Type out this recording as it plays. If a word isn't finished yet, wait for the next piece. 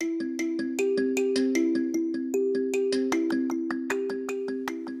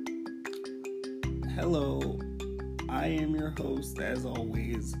I am your host, as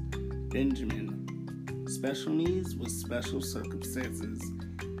always, Benjamin. Special needs with special circumstances.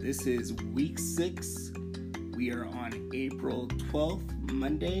 This is week 6. We are on April 12th,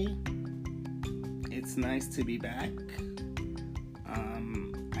 Monday. It's nice to be back.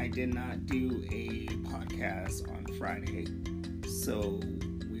 I did not do a podcast on Friday, so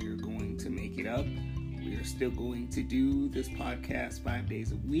we're going to make it up. We are still going to do this podcast 5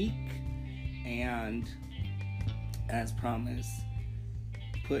 days a week, and as promised,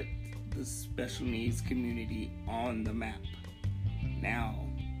 put the special needs community on the map. Now,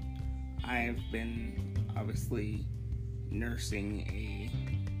 I have been obviously nursing a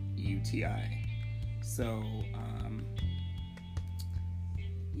UTI, so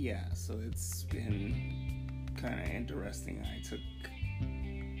so it's been kind of interesting. I took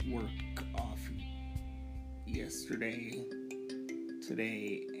work off yesterday,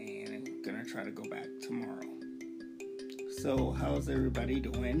 today, and I'm gonna try to go back tomorrow. So how's everybody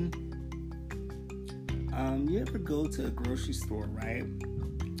doing? You ever go to a grocery store, right?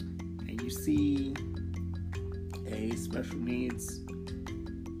 And you see a special needs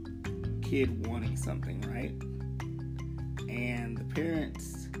kid wanting something, right? And the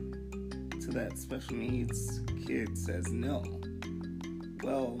parents to that special needs kid says no.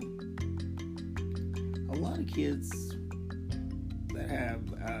 Well, a lot of kids that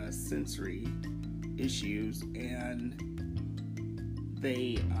have sensory issues, and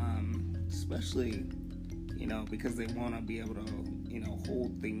they especially because they want to be able to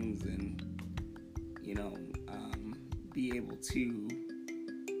hold things and be able to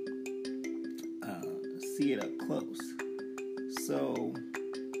see it up close. So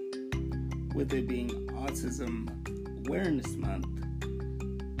with it being Autism Awareness Month,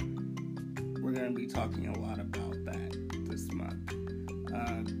 we're going to be talking a lot about that this month.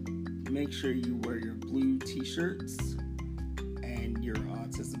 Make sure you wear your blue t-shirts and your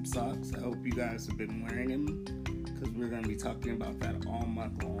autism socks. I hope you guys have been wearing them, because we're going to be talking about that all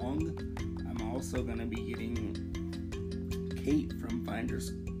month long. I'm also going to be getting Kate from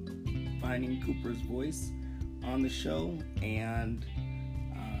Finding Cooper's Voice on the show, and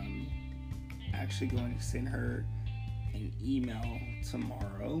actually going to send her an email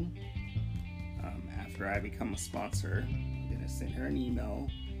tomorrow. After I become a sponsor, I'm going to send her an email,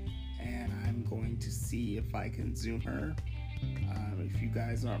 and I'm going to see if I can Zoom her. If you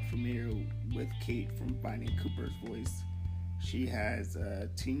guys aren't familiar with Kate from Finding Cooper's Voice, she has a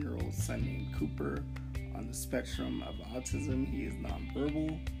 10-year-old son named Cooper on the spectrum of autism. He is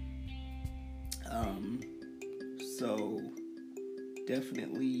nonverbal. So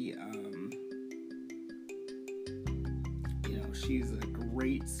definitely, she's a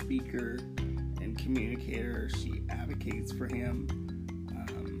great speaker and communicator. She advocates for him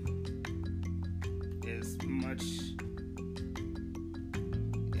as much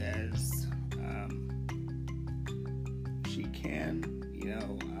as she can.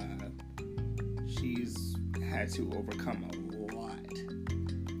 She's had to overcome a lot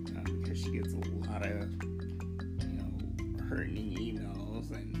because she gets a lot of hurting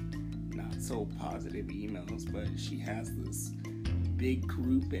emails and not so positive emails, but she has this big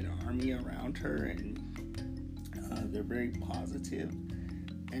group and army around her, and they're very positive.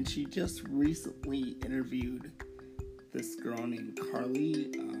 And she just recently interviewed this girl named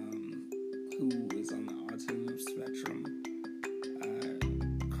Carly, who is on the autism spectrum.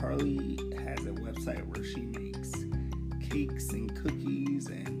 Carly has a website where she makes cakes and cookies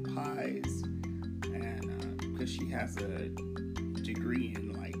and pies, and because she has a degree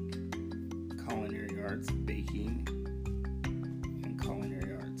in culinary arts, baking and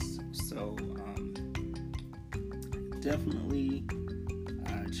culinary arts. So definitely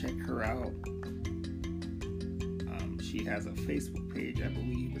check her out. She has a Facebook page, I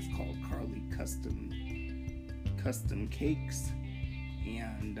believe it's called Carly Custom Cakes,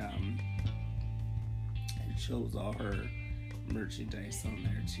 and it shows all her merchandise on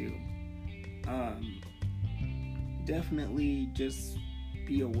there too. Definitely just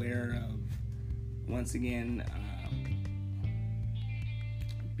be aware of, once again,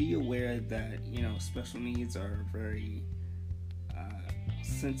 be aware that special needs are very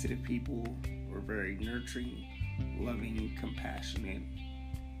sensitive people. We're very nurturing, loving, compassionate.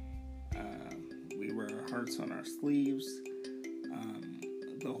 We wear our hearts on our sleeves.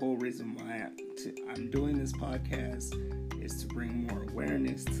 The whole reason why I'm doing this podcast is to bring more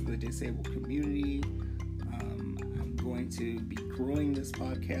awareness to the disabled community. I'm going to be growing this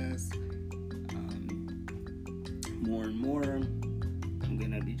podcast more and more. I'm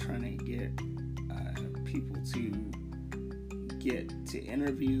going to be trying to get people to get to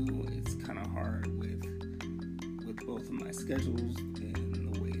interview. It's kind of hard with both of my schedules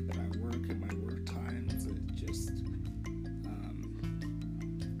and the way that I work and my work times.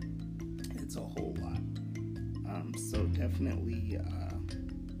 It's a whole lot. So definitely,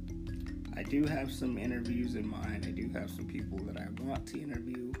 I do have some interviews in mind. I do have some people that I want to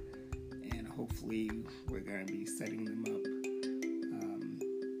interview, and hopefully we're going to be setting them up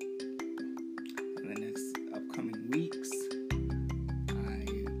in the next upcoming weeks. I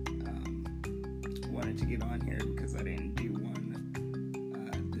wanted to get on here because I didn't do one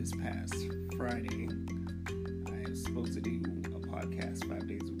this past Friday. I was supposed to do a podcast 5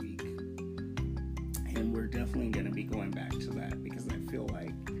 days a week, and we're definitely going to be going back to that because I feel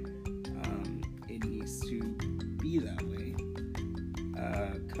like it needs to be that way.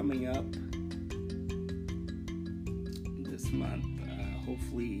 Coming up this month,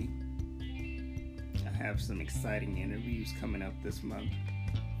 hopefully I have some exciting interviews coming up this month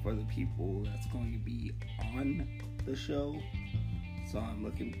for the people that's going to be on the show. So I'm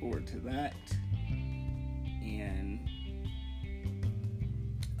looking forward to that. And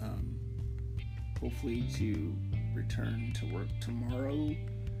hopefully to return to work tomorrow.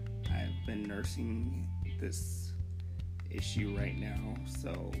 I've been nursing this issue right now,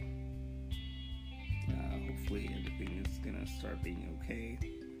 so hopefully everything is going to start being okay.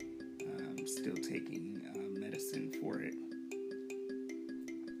 I'm still taking medicine for it.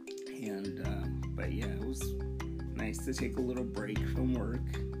 And, but yeah, it was nice to take a little break from work,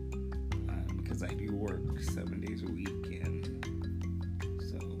 because I do work 7 days a week, and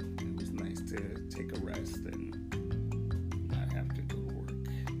so it was nice to take a rest and not have to go to work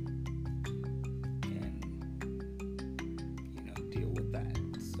and, deal with that.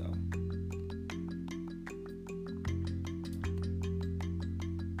 So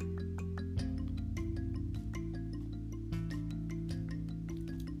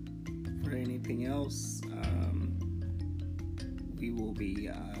for anything else, we will be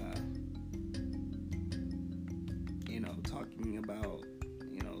talking about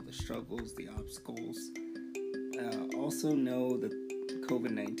the struggles, the obstacles. Also know that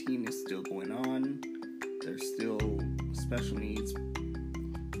COVID-19 is still going on. There's still special needs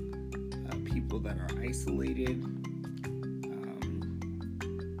people that are isolated.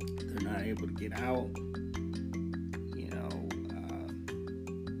 They're not able to get out.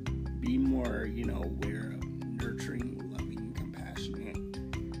 Be more aware of nurturing, loving, compassionate,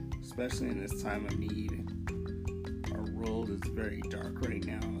 especially in this time of need. Our world is very dark right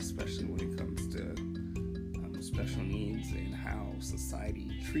now, especially when it comes to special needs and how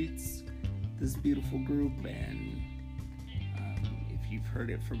society treats this beautiful group. And if you've heard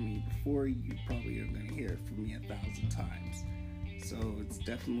it from me before, you probably are going to hear it from me 1,000 times. So it's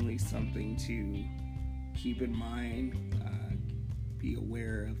definitely something to keep in mind. Be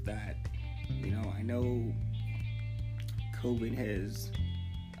aware of that. I know COVID has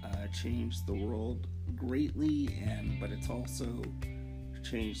changed the world greatly, but it's also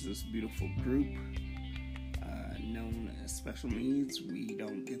changed this beautiful group known as special needs. We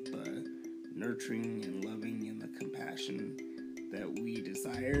don't get the nurturing and loving and the compassion that we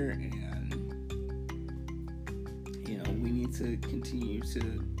desire, and we need to continue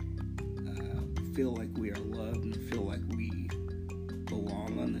to feel like we are loved and feel like we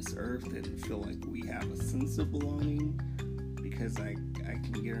belong on this earth and feel like we have a sense of belonging, because I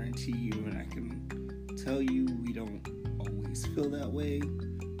can guarantee you and I can tell you we don't always feel that way.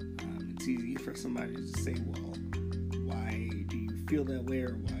 It's easy for somebody to say, well, why do you feel that way,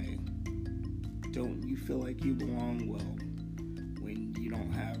 or why don't you feel like you belong? Well, when you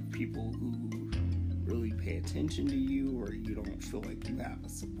don't have people who really pay attention to you, or you don't feel like you have a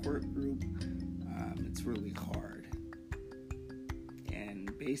support group, it's really hard.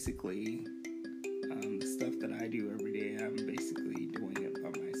 And basically, the stuff that I do every day, I'm basically doing it by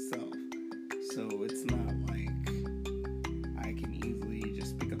myself. So it's not like I can easily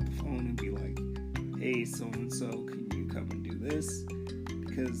just pick up the phone and be like, hey, so-and-so, can you come and do this?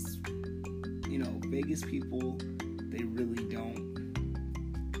 Because, Vegas people, they really don't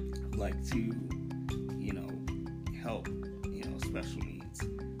like to, help, special needs.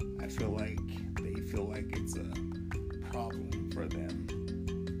 I feel like they feel like it's a problem for them.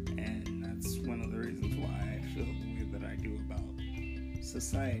 And that's one of the reasons why I feel the way that I do about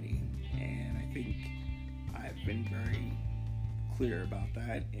society. And I think I've been very clear about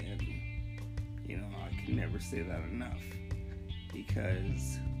that, and I can never say that enough,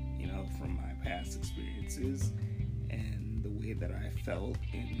 because from my past experiences and the way that I felt,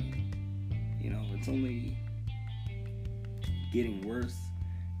 and it's only getting worse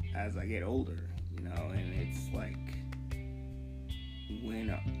as I get older, and it's like, when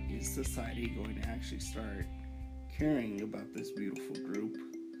is society going to actually start caring about this beautiful group.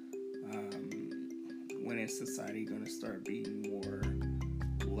 When is society going to start being more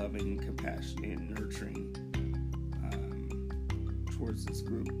loving, compassionate, nurturing towards this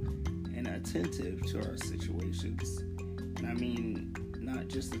group and attentive to our situations? And I mean, not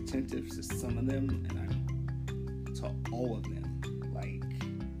just attentive to some of them, and to all of them. Like,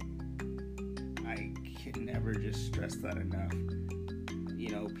 I can never just stress that enough. You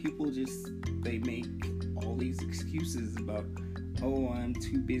know, people they make all these excuses about, oh, I'm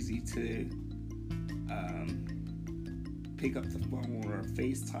too busy to pick up the phone or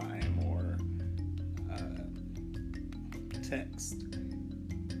FaceTime or text.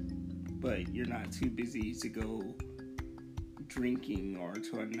 But you're not too busy to go drinking or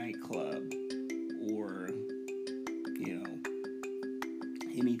to a nightclub or,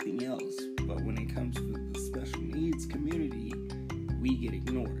 anything else. But when it comes to the special needs community, we get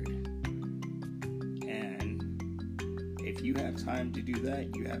ignored. And if you have time to do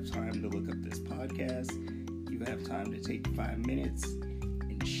that, you have time to look up this podcast, you have time to take 5 minutes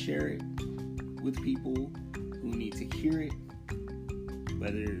and share it with people who need to hear it,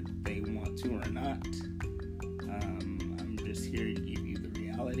 whether they want to or not. I'm just here to give you the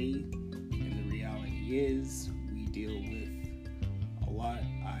reality, and the reality is we deal with a lot.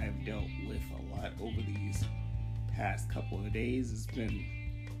 I've dealt with a lot over these past couple of days. It's been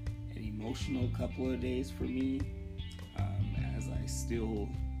an emotional couple of days for me, as I still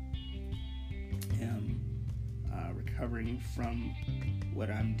am recovering from what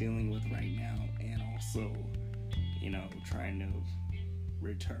I'm dealing with right now, and also, trying to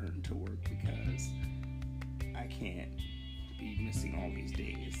return to work because I can't be missing all these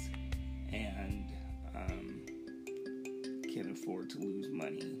days, and can't afford to lose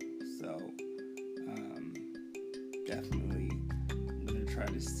money. So definitely I'm gonna try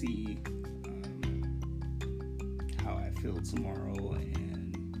to see how I feel tomorrow,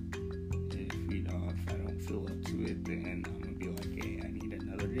 and if I don't feel up to it, then I'm gonna be like, hey, I need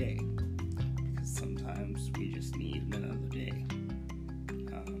another day, because sometimes we just need another day.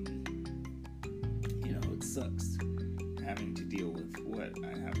 It sucks having to deal with what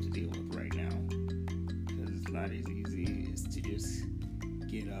I have to deal with right now, because it's not as easy as to just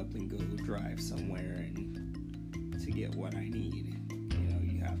get up and go drive somewhere and to get what I need.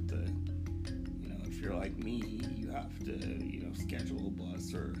 You have to, if you're like me, you have to, schedule a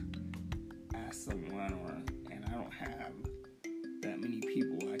bus or ask someone, and I don't have that many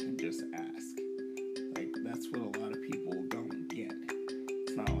people I can just ask. Like, that's what a lot of people don't get.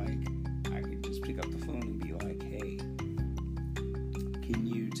 It's not like I could just pick up the phone and be like, hey, can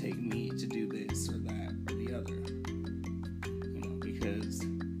you take me to do this or that or the other? Because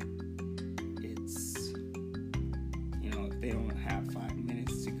it's, if they don't have 5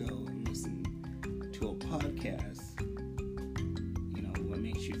 minutes to go and listen to a podcast, what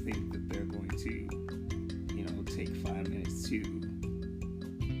makes you think that they're going to, take 5 minutes to,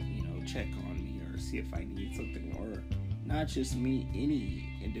 check on me or see if I need something? Or not just me, any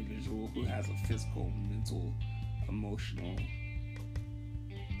individual who has a physical, mental, emotional,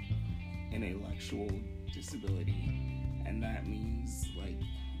 intellectual disability. And that means like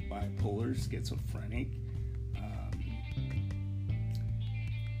bipolar, schizophrenic.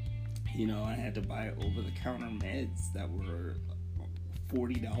 I had to buy over-the-counter meds that were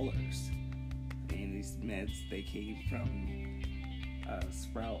 $40. I mean, these meds, they came from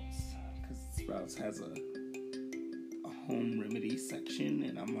Sprouts, because Sprouts has a home remedy section,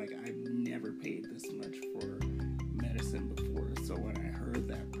 and I'm like, I've never paid this much for medicine before. So when I heard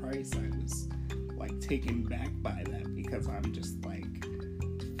that price, I was like taken back by that, because I'm just like,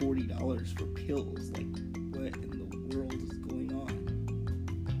 $40 for pills, like what in the world is going on?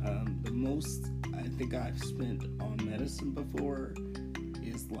 The most I think I've spent on medicine before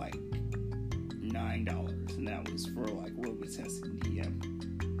is like $9, and that was for like Robitussin DM.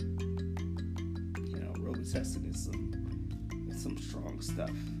 Robitussin is some strong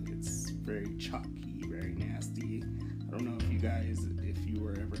stuff. It's very chalky, very nasty. I don't know if you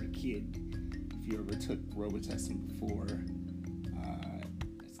were ever a kid, if you ever took Robitussin before.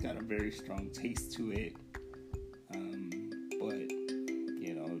 It's got a very strong taste to it, but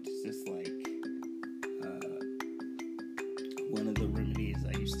it's just like one of the remedies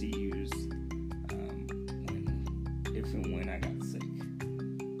I used to use when I got sick.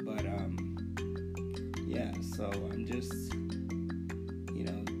 But so I'm just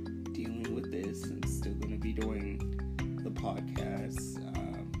dealing with this, and still going to be doing the podcast.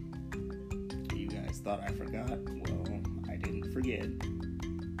 You guys thought I forgot? Well, I didn't forget.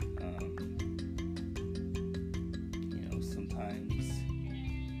 Sometimes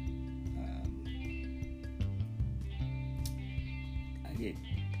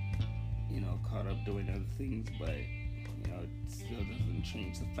out doing other things, but it still doesn't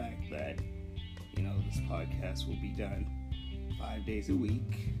change the fact that this podcast will be done 5 days a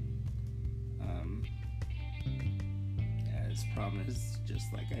week, as promised,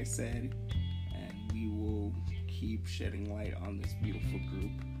 just like I said, and we will keep shedding light on this beautiful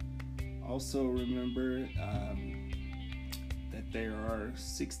group. Also remember that there are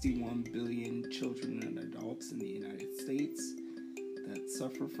 61 billion children and adults in the United States that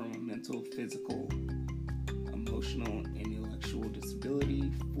suffer from a mental, physical, emotional, and intellectual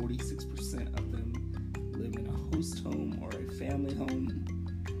disability. 46% of them live in a host home or a family home.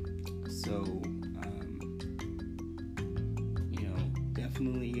 So,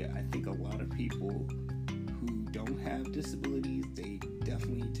 definitely, I think a lot of people who don't have disabilities, they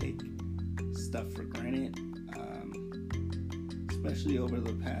definitely take stuff for granted, especially over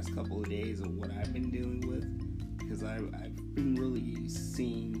the past couple of days of what I've been dealing with, because I've been really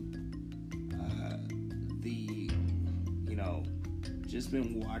seeing just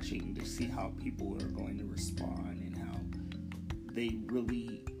been watching to see how people are going to respond and how they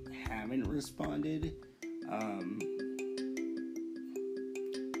really haven't responded.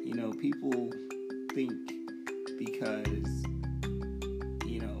 People think because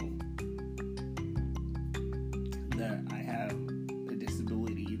that I have a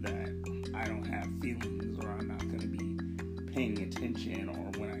disability that I don't have feelings, or I'm not going to be paying attention,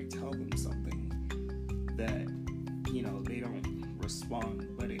 or when I tell them something that they don't respond.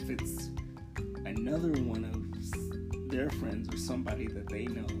 But if it's another one of their friends or somebody that they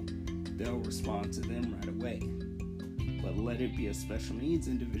know, they'll respond to them right away. But let it be a special needs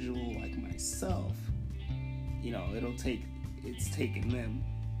individual like myself, it's taken them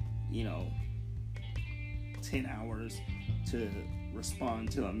 10 hours to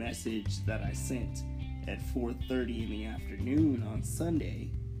respond to a message that I sent at 4:30 in the afternoon on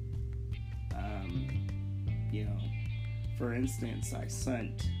Sunday. For instance, I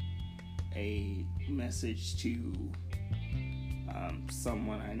sent a message to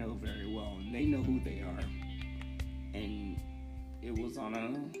someone I know very well, and they know who they are. And it was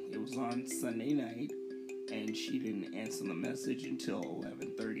on Sunday night, and she didn't answer the message until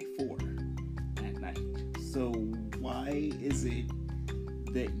 11:34 at night. So why is it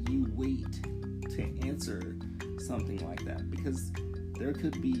that you wait to answer something like that? Because there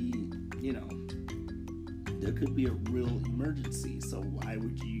could be, there could be a real emergency. So why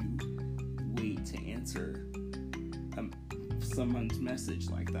would you wait to answer someone's message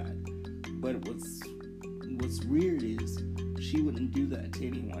like that? But what's weird is she wouldn't do that to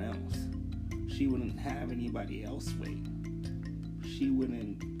anyone else. She wouldn't have anybody else wait. She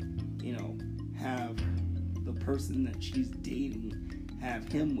wouldn't, have the person that she's dating have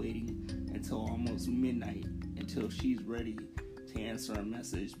him waiting until almost midnight until she's ready to answer a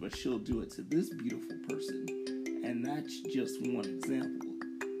message. But she'll do it to this beautiful person. And that's just one example.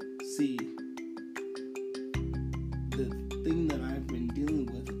 See, the thing that I've been dealing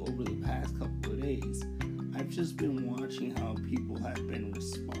with over the past couple of days, I've just been watching how people have been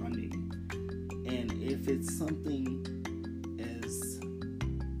responding. And if it's something as,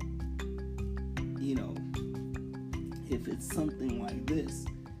 if it's something like this,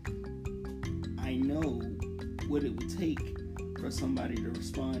 I know what it would take for somebody to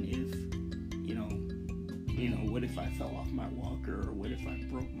respond if, what if I fell off my walker, or what if I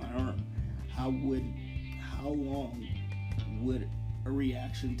broke my arm? How long would a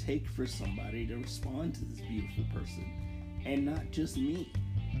reaction take for somebody to respond to this beautiful person? And not just me.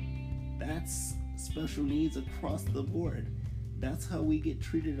 That's special needs across the board. That's how we get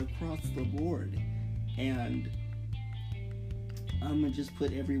treated across the board. And I'm going to just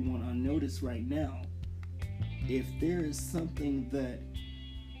put everyone on notice right now. If there is something that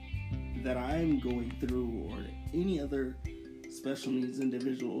I'm going through, or any other special needs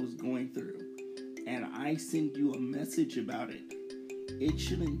individual is going through, and I send you a message about it, it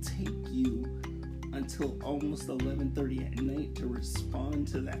shouldn't take you until almost 11:30 at night to respond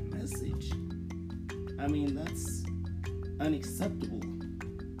to that message. I mean, that's unacceptable.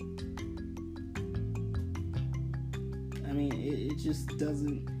 I mean, it just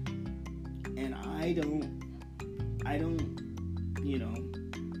doesn't, and I don't,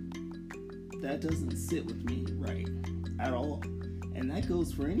 that doesn't sit with me right at all. And that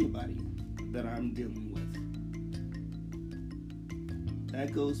goes for anybody that I'm dealing with.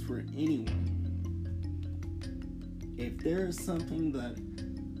 That goes for anyone. If there is something that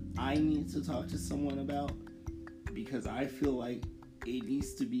I need to talk to someone about because I feel like it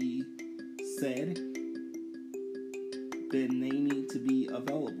needs to be said, then they need to be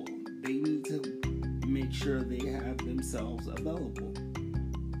available. They need to make sure they have themselves available.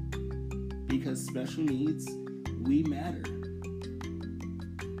 because special needs, we matter.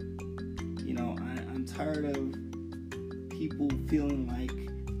 I'm tired of people feeling like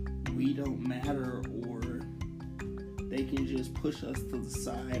we don't matter, or they can just push us to the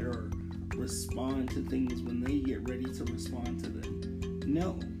side or respond to things when they get ready to respond to them.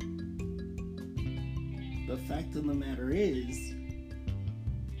 No. The fact of the matter is,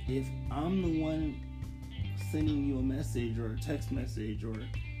 if I'm the one sending you a message or a text message or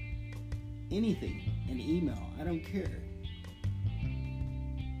anything, an email, I don't care.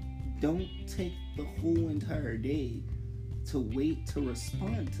 Don't take the whole entire day to wait to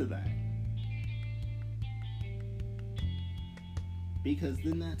respond to that. Because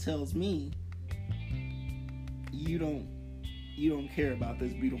then that tells me you don't care about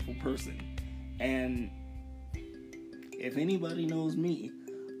this beautiful person. And if anybody knows me,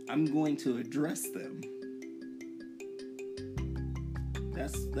 I'm going to address them.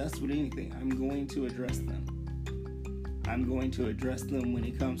 That's with anything. I'm going to address them. I'm going to address them when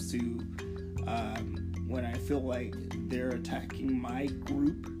it comes to when I feel like they're attacking my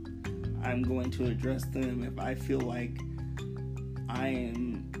group. I'm going to address them if I feel like I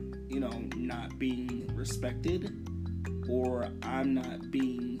am, not being respected, or I'm not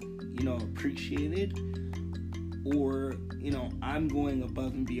being, appreciated, or, I'm going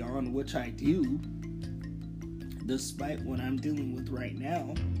above and beyond, which I do, despite what I'm dealing with right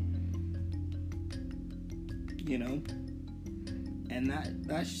now, and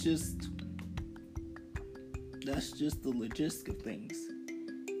that's just the logistic of things.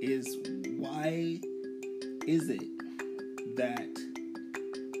 Is why is it that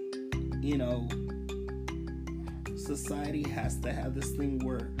society has to have this thing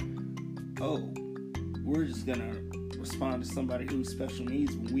where, we're just gonna respond to somebody who's special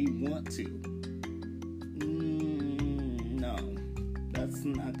needs when we want to? No, that's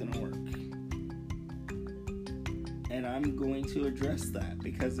not gonna work. And I'm going to address that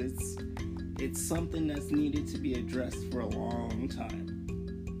because it's something that's needed to be addressed for a long time.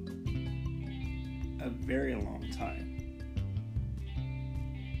 A very long time.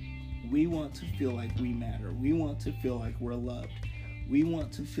 We want to feel like we matter. We want to feel like we're loved. We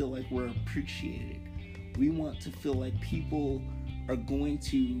want to feel like we're appreciated. We want to feel like people are going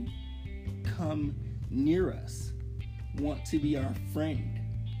to come near us, want to be our friend,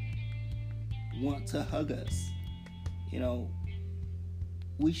 want to hug us.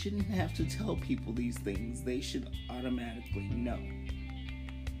 We shouldn't have to tell people these things. They should automatically know.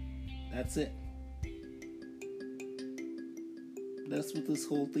 That's it. That's what this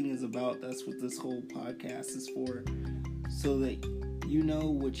whole thing is about. That's what this whole podcast is for. So that you know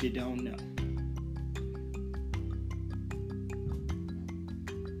what you don't know.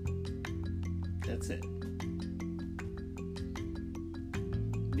 That's it.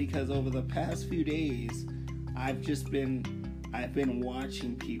 Because over the past few days, I've been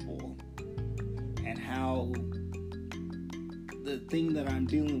watching people and how the thing that I'm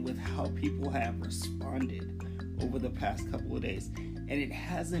dealing with, how people have responded over the past couple of days. And it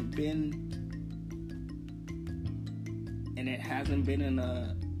hasn't been in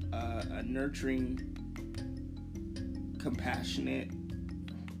a nurturing, compassionate,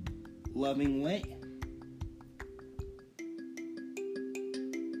 loving way.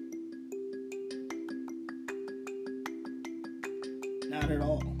 Not at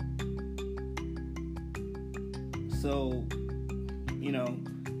all. So,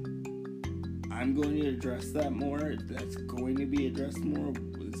 I'm going to address that more. That's going to be addressed more.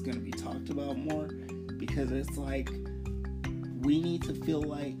 It's going to be talked about more, because it's like we need to feel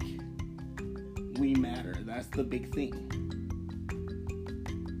like we matter. That's the big thing.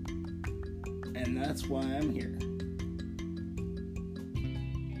 And that's why I'm here.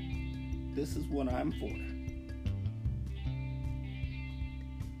 This is what I'm for.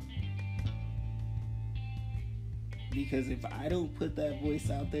 Because if I don't put that voice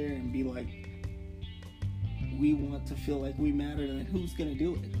out there and be like, we want to feel like we matter, then who's going to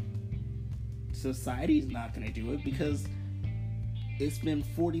do it? Society's not going to do it, because it's been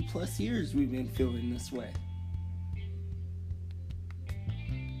 40 plus years we've been feeling this way.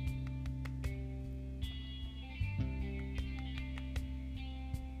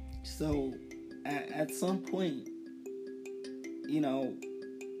 So at some point,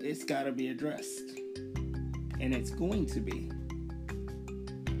 it's got to be addressed. And it's going to be.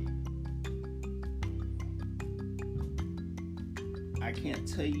 I can't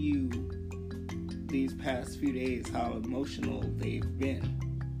tell you these past few days how emotional they've been.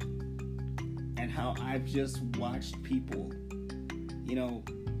 And how I've just watched people,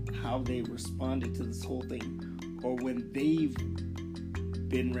 how they responded to this whole thing. Or when they've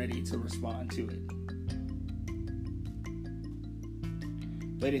been ready to respond to it.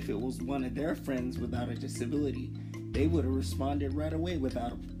 But if it was one of their friends without a disability, they would have responded right away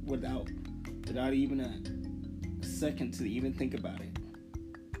without even a second to even think about it.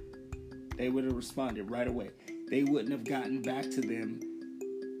 They would have responded right away. They wouldn't have gotten back to them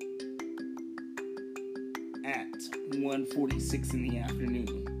at 1:46 in the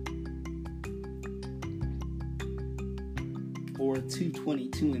afternoon or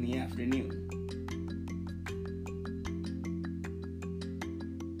 2:22 in the afternoon.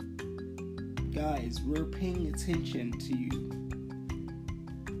 Guys, we're paying attention to you.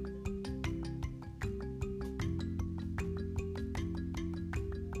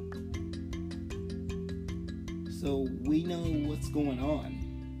 So we know what's going on.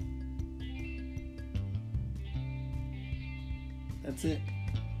 That's it.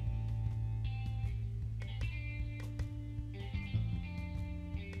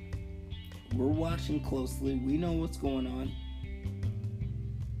 We're watching closely. We know what's going on.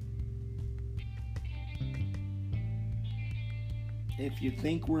 If you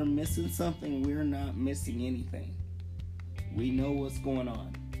think we're missing something, we're not missing anything. We know what's going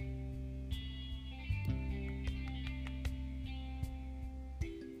on.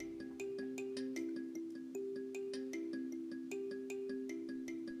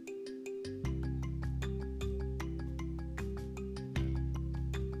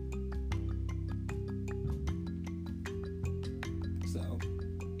 So,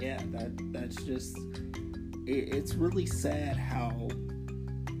 yeah, that's just... It's really sad how,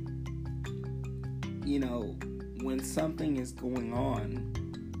 when something is going on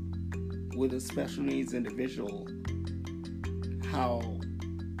with a special needs individual, how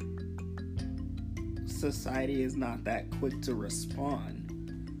society is not that quick to respond.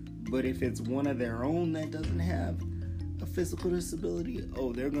 But if it's one of their own that doesn't have a physical disability,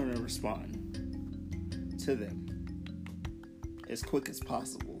 they're going to respond to them as quick as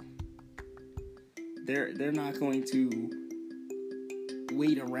possible. They're not going to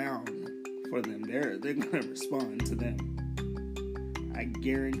wait around for them. They're going to respond to them. I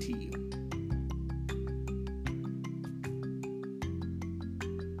guarantee you.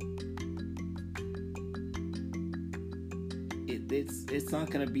 It's not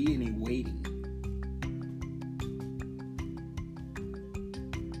going to be any waiting.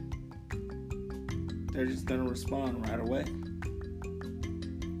 They're just going to respond right away.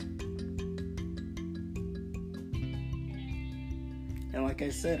 And like I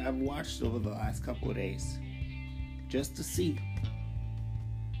said, I've watched over the last couple of days just to see.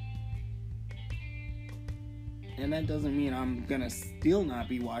 And that doesn't mean I'm gonna still not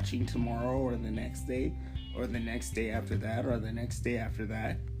be watching tomorrow or the next day or the next day after that or the next day after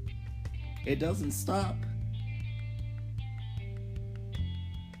that. It doesn't stop.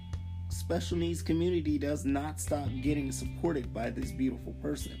 Special needs community does not stop getting supported by this beautiful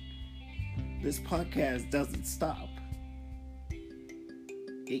person. This podcast doesn't stop.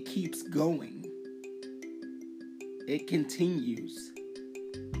 It keeps going. It continues.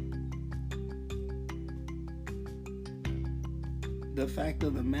 The fact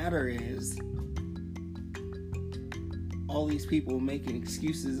of the matter is, all these people making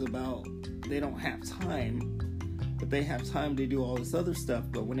excuses about they don't have time, but they have time to do all this other stuff.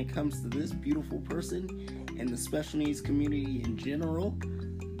 But when it comes to this beautiful person and the special needs community in general,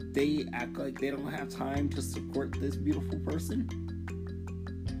 they act like they don't have time to support this beautiful person.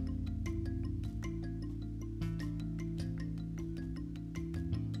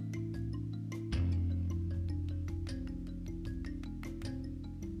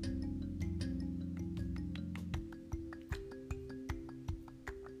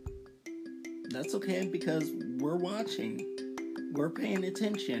 That's okay, because we're watching. We're paying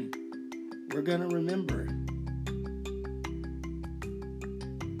attention. We're gonna remember.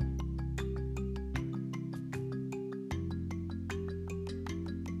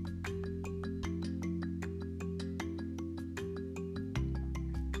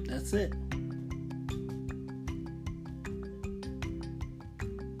 That's it.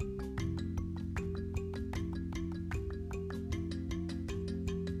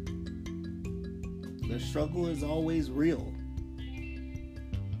 The struggle is always real.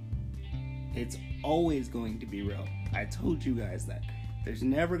 It's always going to be real. I told you guys that. There's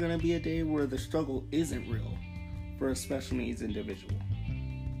never going to be a day where the struggle isn't real for a special needs individual.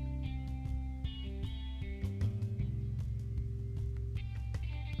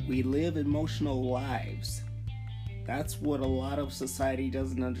 We live emotional lives. That's what a lot of society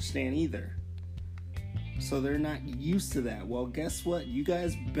doesn't understand either. So they're not used to that. Well, guess what? You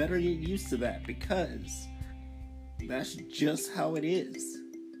guys better get used to that, because that's just how it is.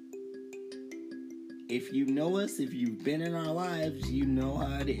 If you know us, if you've been in our lives, you know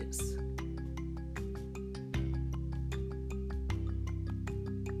how it is.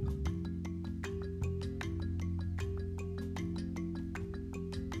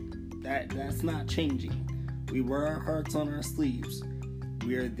 That's not changing. We wear our hearts on our sleeves.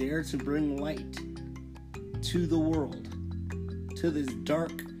 We are there to bring light to the world, to this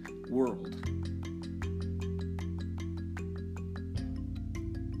dark world.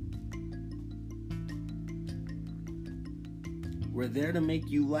 We're there to make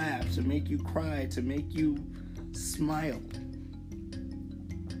you laugh, to make you cry, to make you smile.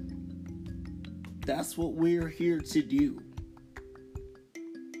 That's what we're here to do.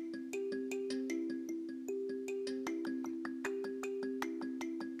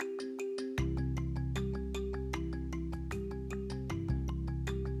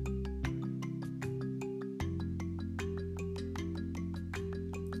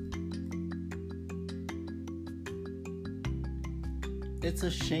 It's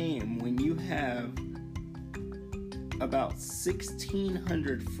a shame when you have about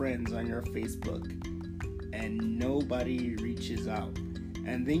 1,600 friends on your Facebook and nobody reaches out.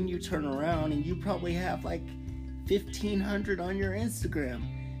 And then you turn around and you probably have like 1,500 on your Instagram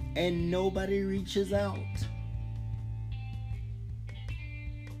and nobody reaches out.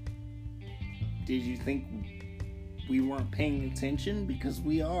 Did you think we weren't paying attention? Because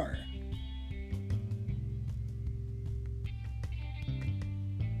we are.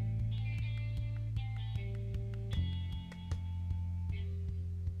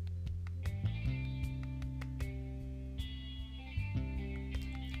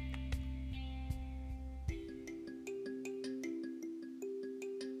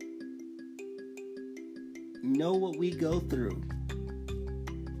 Know what we go through.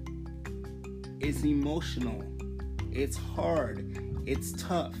 It's emotional. It's hard. It's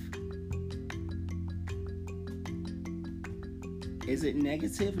tough. Is it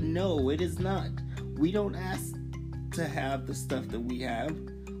negative? No, it is not. We don't ask to have the stuff that we have.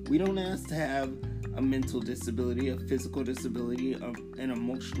 We don't ask to have a mental disability, a physical disability, an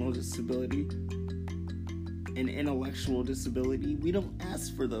emotional disability, an intellectual disability. We don't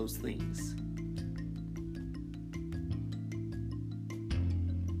ask for those things.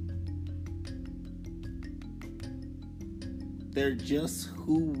 They're just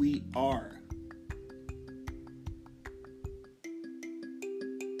who we are.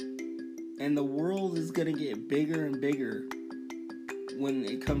 And the world is going to get bigger and bigger when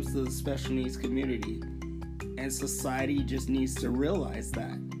it comes to the special needs community. And society just needs to realize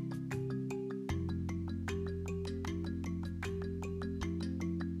that.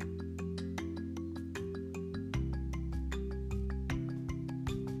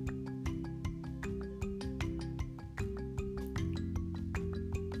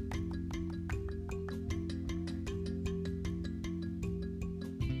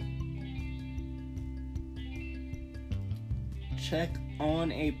 Check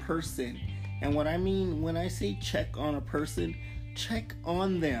on a person. And what I mean when I say check on a person, check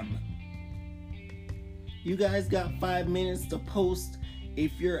on them. You guys got 5 minutes to post.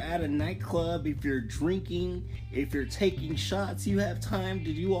 If you're at a nightclub, if you're drinking, if you're taking shots, you have time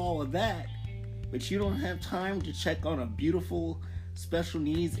to do all of that. But you don't have time to check on a beautiful special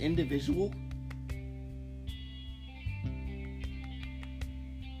needs individual?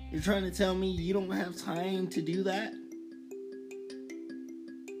 You're trying to tell me you don't have time to do that?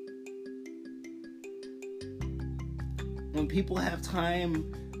 When people have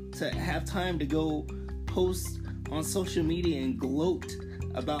time to go post on social media and gloat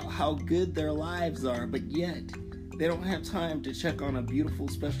about how good their lives are, but yet they don't have time to check on a beautiful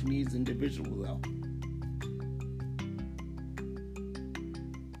special needs individual though.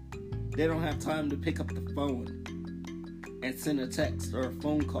 They don't have time to pick up the phone and send a text or a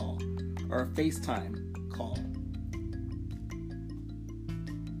phone call or a FaceTime call.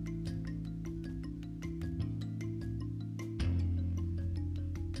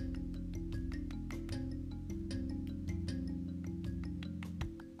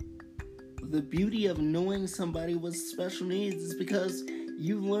 The beauty of knowing somebody with special needs is because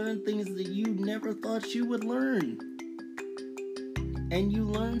you learn things that you never thought you would learn. And you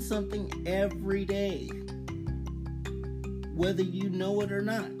learn something every day, whether you know it or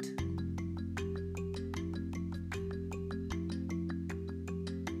not.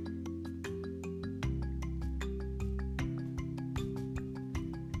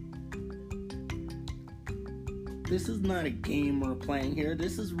 This is not a game we're playing here.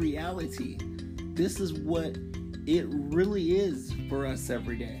 This is reality. This is what it really is for us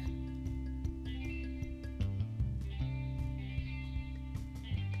every day.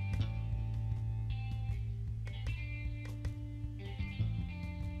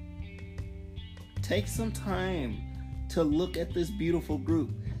 Take some time to look at this beautiful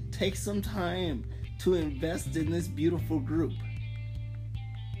group. Take some time to invest in this beautiful group.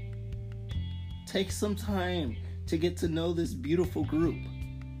 Take some time to get to know this beautiful group.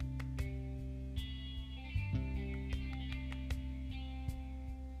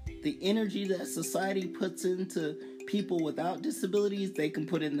 The energy that society puts into people without disabilities, they can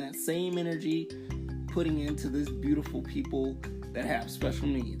put in that same energy putting into this beautiful people that have special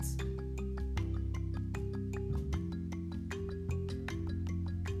needs.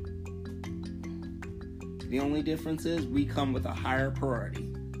 The only difference is we come with a higher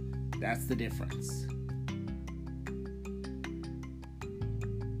priority. That's the difference.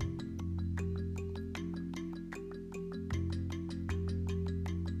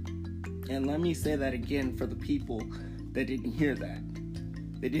 And let me say that again for the people that didn't hear that.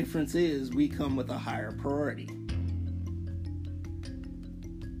 The difference is we come with a higher priority.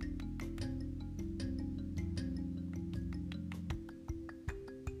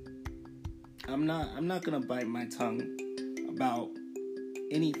 I'm not gonna bite my tongue about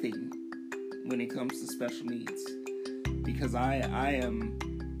anything when it comes to special needs, because I've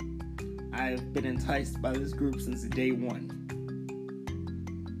been enticed by this group since day one.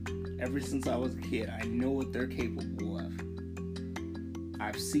 Ever since I was a kid, I know what they're capable of.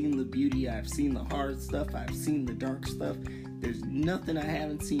 I've seen the beauty, I've seen the hard stuff, I've seen the dark stuff. There's nothing I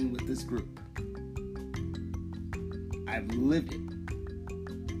haven't seen with this group. I've lived it.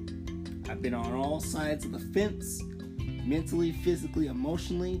 I've been on all sides of the fence, mentally, physically,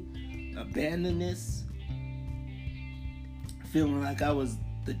 emotionally, abandonedness, feeling like I was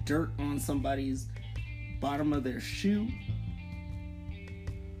the dirt on somebody's bottom of their shoe,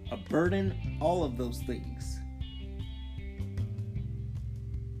 a burden, all of those things.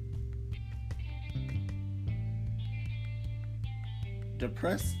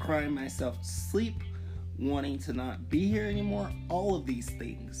 Depressed, crying myself to sleep, wanting to not be here anymore, all of these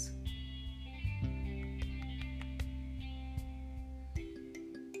things.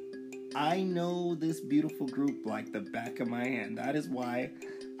 I know this beautiful group like the back of my hand. That is why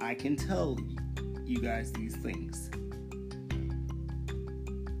I can tell you guys these things.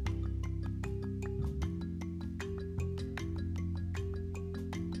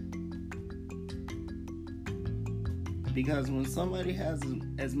 Because when somebody has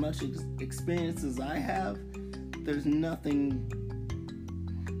as much experience as I have, there's nothing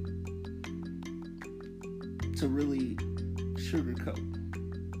to really sugarcoat.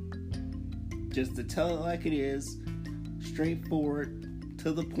 Just to tell it like it is, straightforward,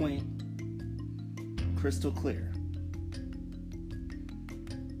 to the point, crystal clear.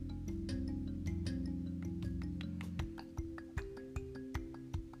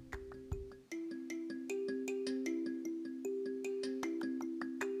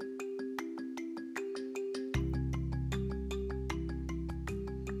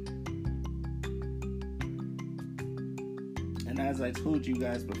 And as I told you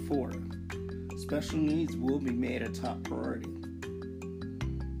guys before, special needs will be made a top priority.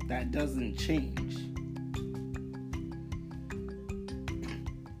 That doesn't change.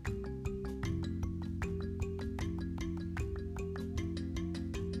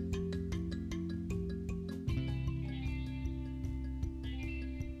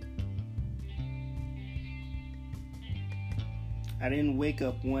 I didn't wake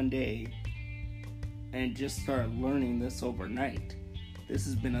up one day and just start learning this overnight. This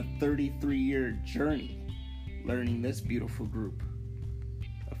has been a 33-year journey learning this beautiful group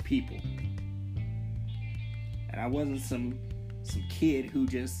of people. And I wasn't some kid who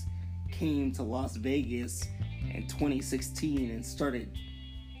just came to Las Vegas in 2016 and started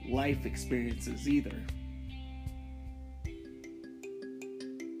life experiences either.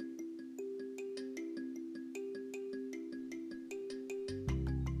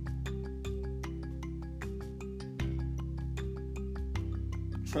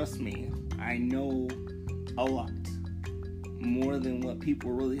 Trust me, I know a lot. More than what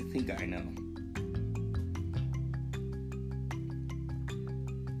people really think I know.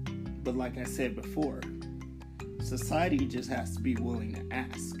 But like I said before, society just has to be willing to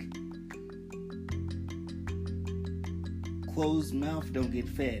ask. Closed mouth don't get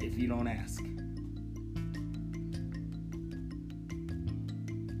fed if you don't ask.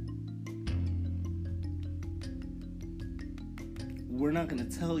 We're not going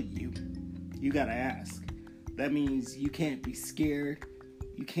to tell you. You got to ask. That means you can't be scared.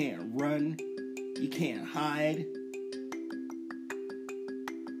 You can't run. You can't hide.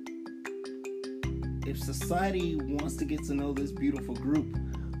 If society wants to get to know this beautiful group,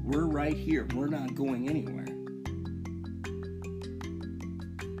 we're right here. We're not going anywhere.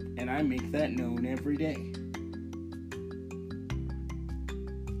 And I make that known every day.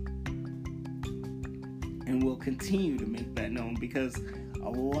 And will continue to make that known because a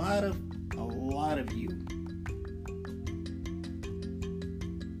lot of you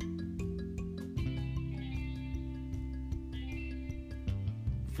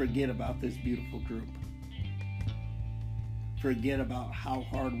forget about this beautiful group. Forget about how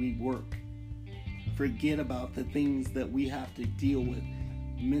hard we work. Forget about the things that we have to deal with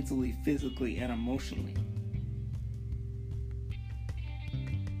mentally, physically, and emotionally.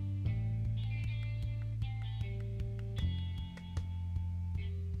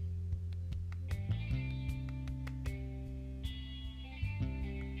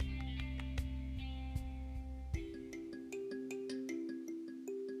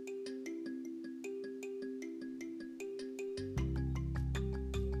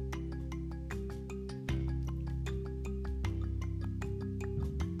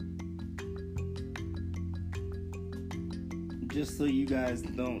 Just so you guys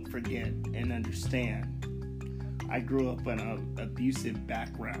don't forget and understand, I grew up in an abusive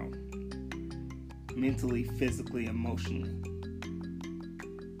background, mentally, physically, emotionally.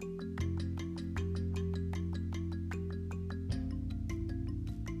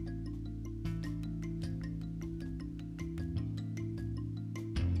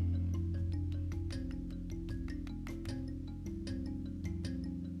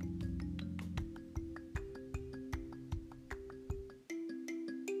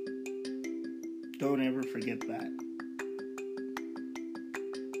 Don't ever forget that.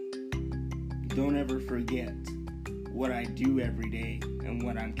 Don't ever forget what I do every day and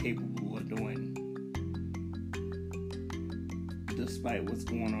what I'm capable of doing, despite what's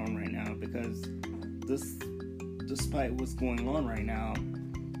going on right now, because despite what's going on right now,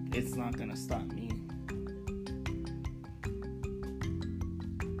 it's not going to stop me.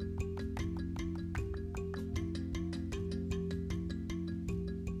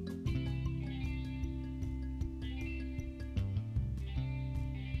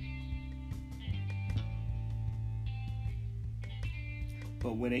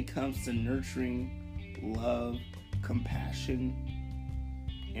 But when it comes to nurturing love, compassion,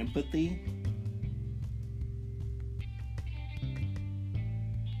 empathy,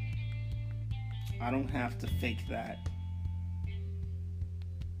 I don't have to fake that.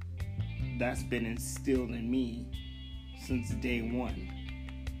 That's been instilled in me since day one.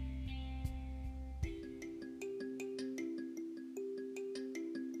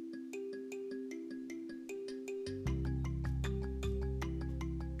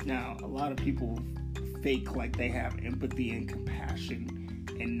 Now, a lot of people fake like they have empathy and compassion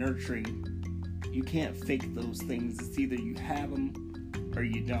and nurturing. You can't fake those things. It's either you have them or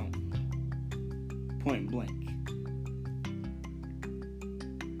you don't. Point blank.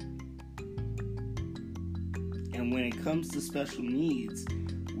 And when it comes to special needs,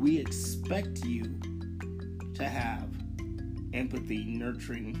 we expect you to have empathy,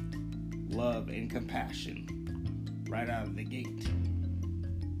 nurturing, love, and compassion right out of the gate.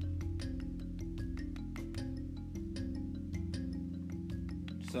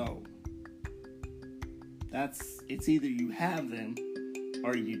 So, it's either you have them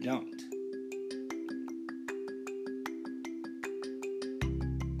or you don't.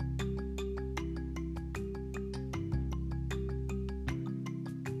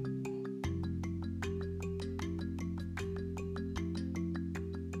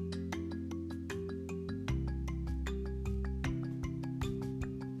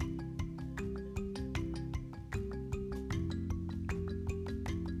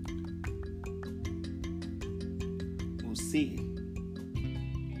 We'll see.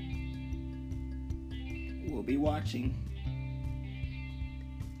 We'll be watching,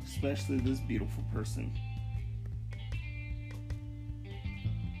 especially this beautiful person.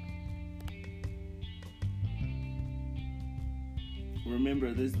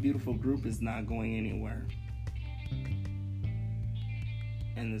 Remember, this beautiful group is not going anywhere.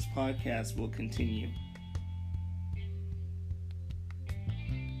 And this podcast will continue.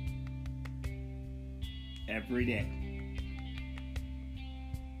 Every day.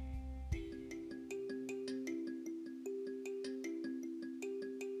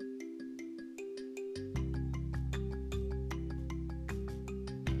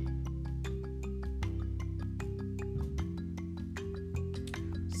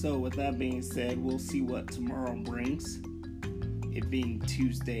 So with that being said, we'll see what tomorrow brings. It being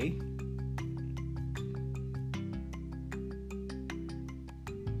Tuesday.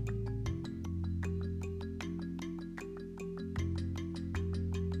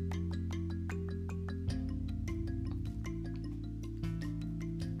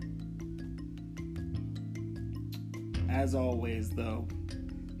 As always, though,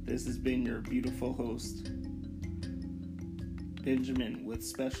 this has been your beautiful host, Benjamin, with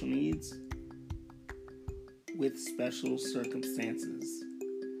special needs, with special circumstances.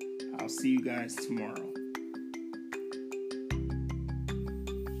 I'll see you guys tomorrow.